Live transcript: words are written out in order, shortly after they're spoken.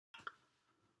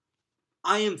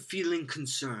I am feeling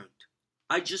concerned.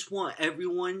 I just want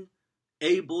everyone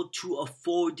able to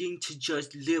affording to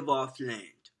just live off land.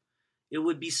 It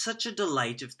would be such a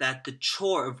delight if that the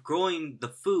chore of growing the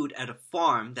food at a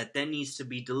farm that then needs to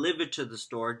be delivered to the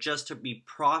store just to be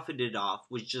profited off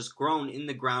was just grown in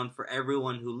the ground for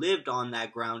everyone who lived on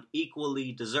that ground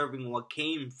equally deserving what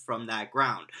came from that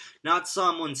ground. Not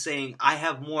someone saying, I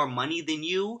have more money than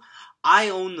you, I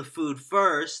own the food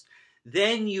first,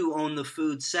 then you own the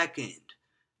food second.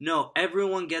 No,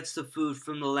 everyone gets the food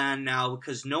from the land now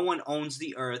because no one owns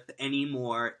the earth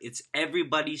anymore. It's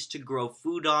everybody's to grow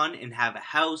food on and have a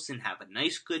house and have a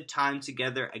nice good time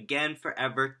together again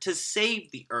forever to save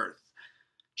the earth.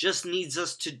 Just needs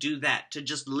us to do that, to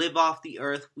just live off the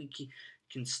earth. We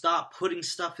can stop putting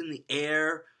stuff in the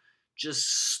air,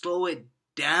 just slow it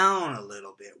down a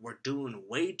little bit. We're doing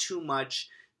way too much.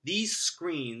 These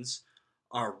screens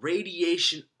are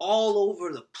radiation all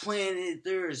over the planet.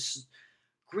 There's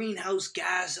greenhouse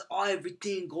gas,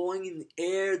 everything going in the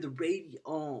air, the radio.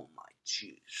 Oh my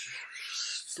jeez.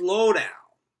 Slow down.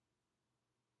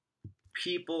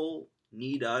 People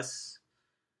need us.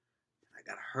 I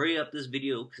gotta hurry up this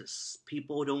video because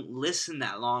people don't listen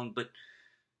that long, but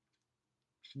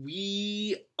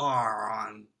we are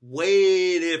on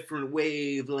way different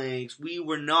wavelengths. We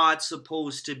were not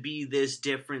supposed to be this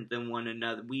different than one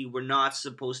another. We were not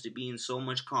supposed to be in so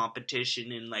much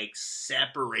competition and like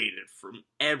separated from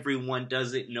everyone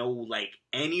doesn't know like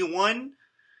anyone.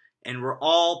 And we're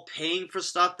all paying for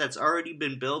stuff that's already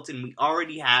been built and we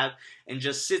already have and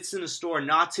just sits in a store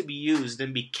not to be used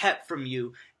and be kept from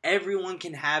you. Everyone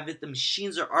can have it. The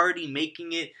machines are already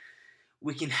making it.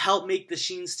 We can help make the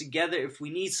machines together. If we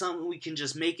need something, we can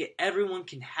just make it. Everyone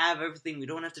can have everything. We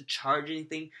don't have to charge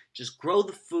anything. Just grow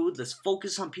the food. Let's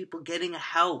focus on people getting a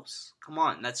house. Come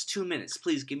on, that's 2 minutes.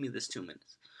 Please give me this 2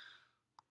 minutes.